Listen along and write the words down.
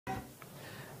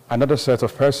Another set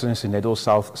of persons in Edo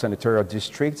South Senatorial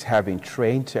District have been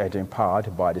trained and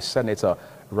empowered by the senator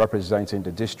representing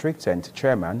the district and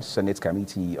chairman, Senate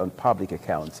Committee on Public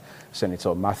Accounts,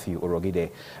 Senator Mathew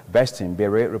Urhoghide. Best in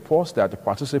Bere reports that the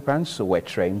participants were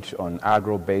trained on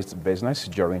agro-based business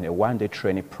during a one-day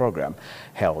training program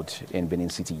held in Benin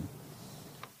City.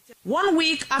 1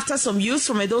 week after some youths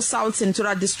from Edo South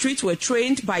Senatorial District were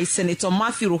trained by Senator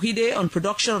Mathew Urhoghide on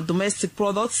production of domestic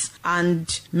products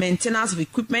and maintenance of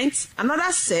equipment,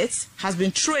 another set has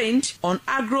been trained on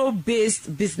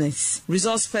agro-based business.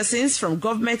 Resource persons from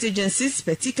government agencies,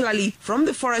 particularly from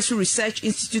the Forestry Research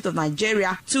Institute of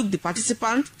Nigeria, took the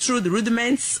participants through the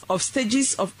rudiments of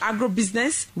stages of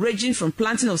agro-business, ranging from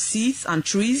planting of seeds and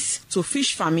trees to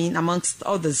fish farming, amongst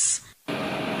others.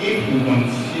 If we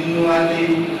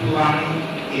continually plant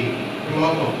a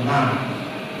plot of land,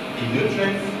 the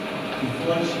nutrients, the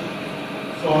fresh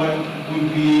soil will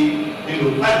be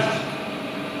parched.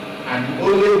 And the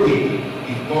only way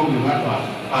is what we have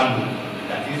to follow.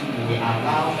 That is, we will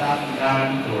allow that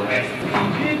land to rest. The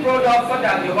bee products such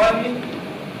as the honey,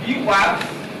 bee wax,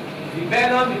 the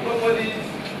venom, the propolis,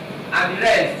 and the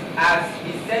rest as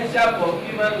essential for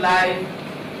human life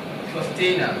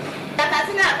sustenance. The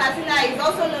Katina is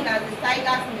also known as the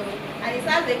tiger's nose, and it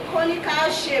has a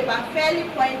conical shape and fairly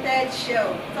pointed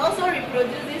shell. It also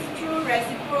reproduces through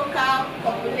reciprocal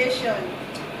copulation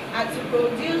and to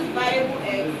produce viable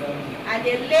eggs, and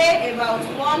they lay about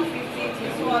 150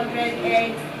 to 200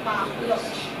 eggs per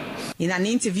clutch. In an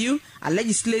interview, a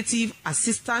legislative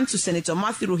assistant to Senator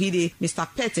Mathew Urhoghide, Mr.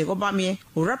 Pete Obamie,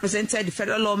 who represented the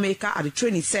federal lawmaker at the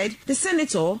training, said the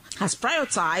senator has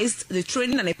prioritized the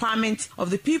training and empowerment of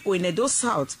the people in Edo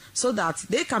South so that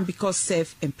they can become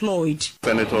self-employed.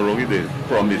 Senator Urhoghide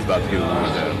promised that he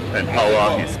would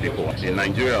empower his people. In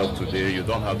Nigeria today, you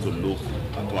don't have to look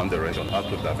at one direction, you have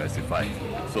to diversify.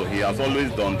 So he has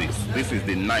always done this. This is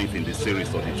the 9th in the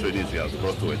series of the trainings he has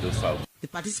brought to Edo South. The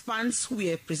participants who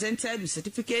were presented with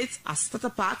certificates as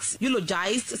starter packs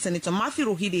eulogized Senator Mathew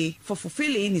Urhoghide for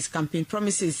fulfilling his campaign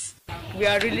promises. We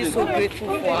are really so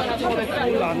grateful for our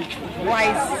thoughtful and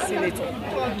wise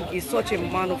senator. He's such a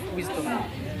man of wisdom.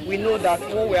 We know that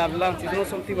what we have learned is not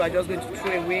something we are just going to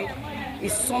throw away.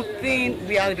 It's something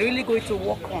we are really going to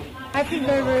work on. I feel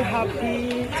very, very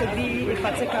happy to be a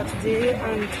partaker today,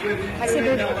 and I say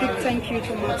a very big thank you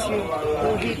to Mathew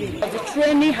Urhoghide. The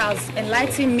training has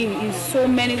enlightened me in so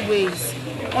many ways.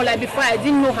 Unlike before, I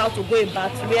didn't know how to go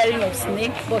about rearing of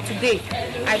snake, but today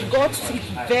I got it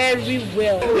very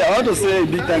well. Yeah, I want to say a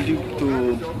big thank you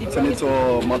to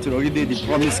Senator Mathew Urhoghide, the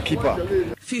promise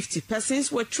keeper. 50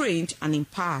 persons were trained and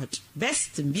empowered.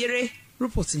 Best in Bere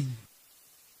reporting.